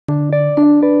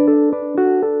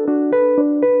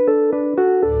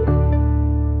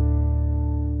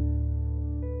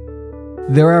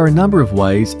There are a number of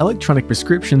ways electronic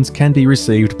prescriptions can be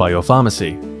received by your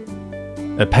pharmacy.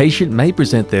 A patient may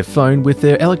present their phone with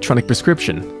their electronic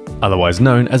prescription, otherwise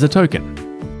known as a token.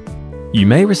 You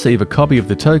may receive a copy of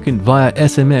the token via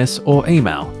SMS or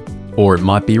email, or it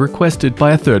might be requested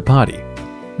by a third party.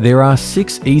 There are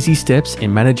 6 easy steps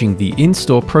in managing the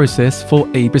in-store process for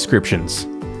ePrescriptions.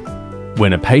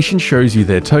 When a patient shows you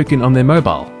their token on their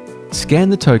mobile, scan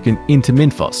the token into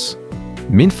Minfos.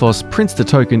 Minfos prints the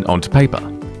token onto paper.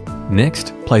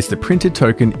 Next, place the printed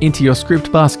token into your script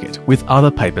basket with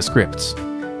other paper scripts.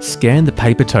 Scan the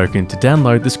paper token to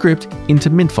download the script into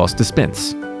Minfos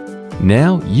Dispense.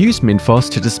 Now, use Minfos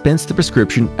to dispense the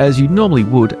prescription as you normally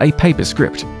would a paper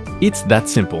script. It's that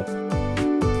simple.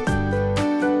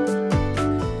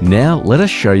 Now, let us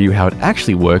show you how it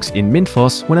actually works in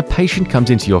Minfos when a patient comes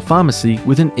into your pharmacy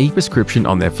with an e-prescription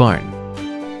on their phone.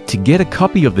 To get a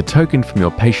copy of the token from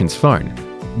your patient's phone,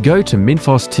 go to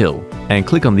Minfos Till and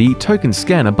click on the Token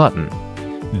Scanner button.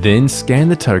 Then scan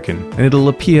the token and it'll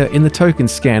appear in the Token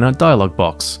Scanner dialog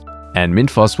box, and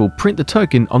Minfos will print the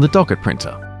token on the docket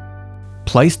printer.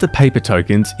 Place the paper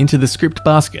tokens into the script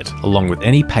basket along with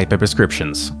any paper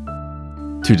prescriptions.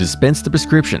 To dispense the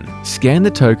prescription, scan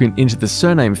the token into the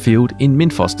surname field in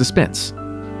Minfos Dispense.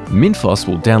 Minfos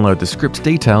will download the script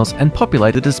details and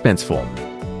populate a dispense form.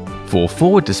 For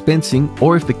forward dispensing,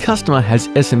 or if the customer has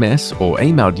SMS or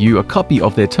emailed you a copy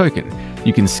of their token,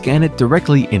 you can scan it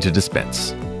directly into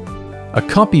Dispense. A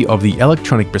copy of the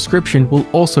electronic prescription will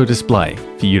also display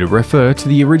for you to refer to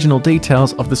the original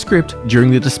details of the script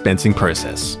during the dispensing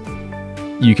process.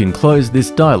 You can close this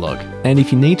dialog, and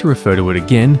if you need to refer to it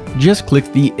again, just click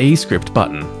the eScript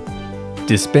button.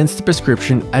 Dispense the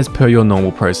prescription as per your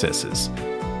normal processes.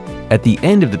 At the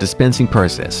end of the dispensing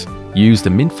process, use the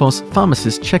Minfos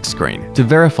Pharmacist check screen to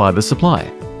verify the supply.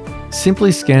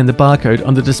 Simply scan the barcode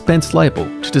on the dispense label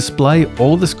to display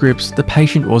all the scripts the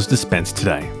patient was dispensed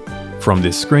today. From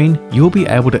this screen, you'll be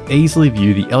able to easily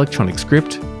view the electronic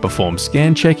script, perform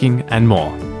scan checking, and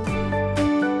more.